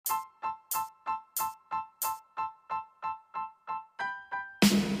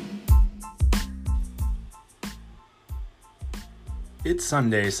It's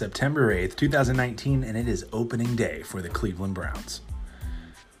Sunday, September 8th, 2019, and it is opening day for the Cleveland Browns.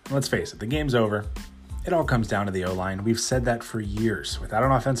 Let's face it, the game's over. It all comes down to the O-line. We've said that for years. Without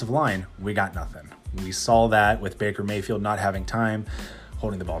an offensive line, we got nothing. We saw that with Baker Mayfield not having time,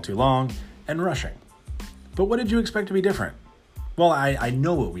 holding the ball too long, and rushing. But what did you expect to be different? Well, I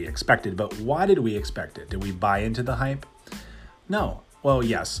know what we expected, but why did we expect it? Did we buy into the hype? No. Well,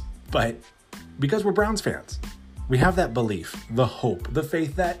 yes, but because we're Browns fans. We have that belief, the hope, the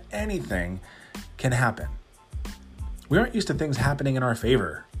faith that anything can happen. We aren't used to things happening in our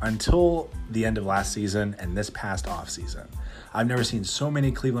favor until the end of last season and this past offseason. I've never seen so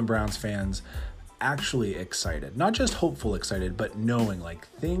many Cleveland Browns fans actually excited. Not just hopeful excited, but knowing like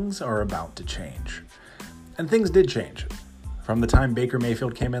things are about to change. And things did change. From the time Baker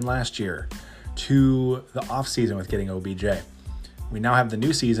Mayfield came in last year to the offseason with getting OBJ. We now have the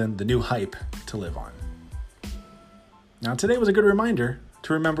new season, the new hype to live on. Now, today was a good reminder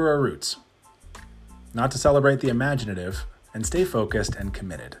to remember our roots, not to celebrate the imaginative, and stay focused and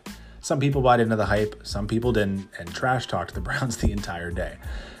committed. Some people bought into the hype, some people didn't, and trash talked the Browns the entire day.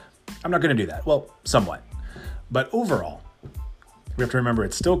 I'm not going to do that. Well, somewhat. But overall, we have to remember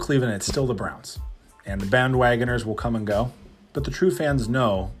it's still Cleveland, it's still the Browns. And the bandwagoners will come and go, but the true fans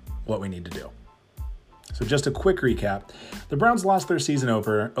know what we need to do. So just a quick recap. The Browns lost their season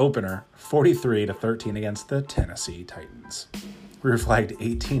opener 43-13 against the Tennessee Titans. We were flagged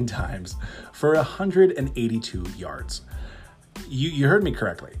 18 times for 182 yards. You heard me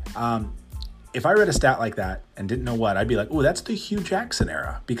correctly. If I read a stat like that and didn't know what, I'd be like, oh, that's the Hugh Jackson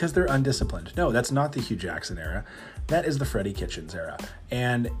era because they're undisciplined. No, that's not the Hugh Jackson era. That is the Freddie Kitchens era.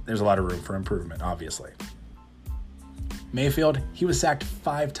 And there's a lot of room for improvement, obviously. Mayfield, he was sacked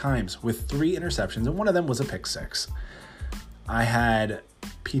 5 times with 3 interceptions, and one of them was a pick 6. I had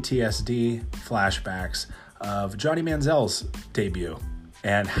PTSD flashbacks of Johnny Manziel's debut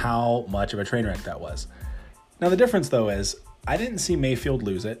and how much of a train wreck that was. Now, the difference, though, is I didn't see Mayfield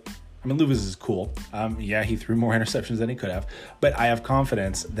lose it. I mean, lose is cool. Yeah, he threw more interceptions than he could have, but I have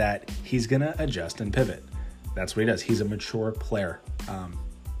confidence that he's going to adjust and pivot. That's what he does. He's a mature player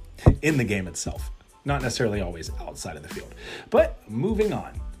in the game itself. Not necessarily always outside of the field. But moving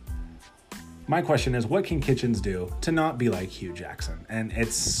on. My question is, what can Kitchens do to not be like Hugh Jackson? And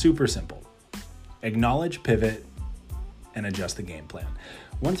it's super simple. Acknowledge, pivot, and adjust the game plan.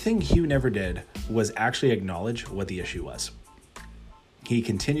 One thing Hugh never did was actually acknowledge what the issue was. He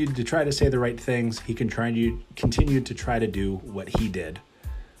continued to try to say the right things. He continued to try to do what he did.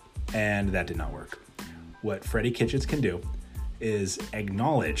 And that did not work. What Freddie Kitchens can do is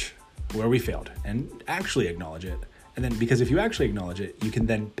acknowledge where we failed and actually acknowledge it. And then because if you actually acknowledge it, you can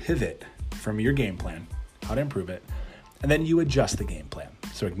then pivot from your game plan, how to improve it, and then you adjust the game plan.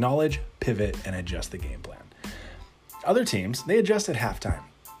 So acknowledge, pivot, and adjust the game plan. Other teams, they adjust at halftime.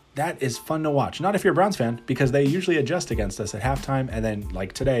 That is fun to watch. Not if you're a Browns fan, because they usually adjust against us at halftime, and then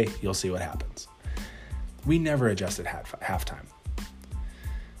like today, you'll see what happens. We never adjust at halftime.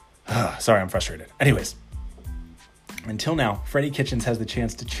 Sorry, I'm frustrated. Anyways, until now, Freddie Kitchens has the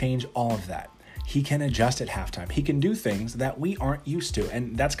chance to change all of that. He can adjust at halftime. He can do things that we aren't used to.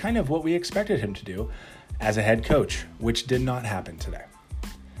 And that's kind of what we expected him to do as a head coach, which did not happen today.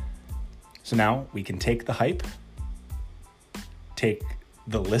 So now we can take the hype, take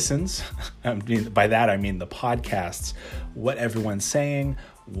the listens. By that, I mean the podcasts, what everyone's saying,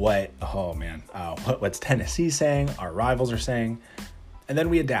 what's Tennessee saying, our rivals are saying, and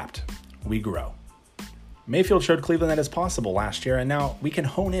then we adapt, we grow. Mayfield showed Cleveland that it's possible last year, and now we can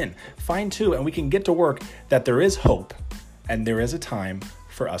hone in, fine-tune, and we can get to work that there is hope and there is a time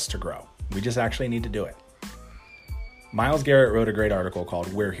for us to grow. We just actually need to do it. Myles Garrett wrote a great article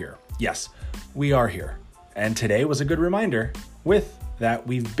called We're Here. Yes, we are here. And today was a good reminder with that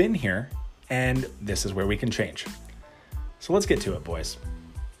we've been here, and this is where we can change. So let's get to it, boys.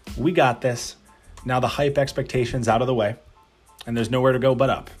 We got this. Now the hype expectations out of the way, and there's nowhere to go but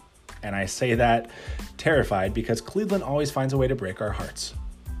up. And I say that terrified because Cleveland always finds a way to break our hearts.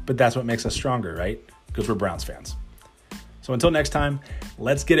 But that's what makes us stronger, right? Because we're Browns fans. So until next time,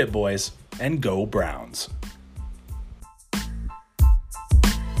 let's get it, boys, and go Browns.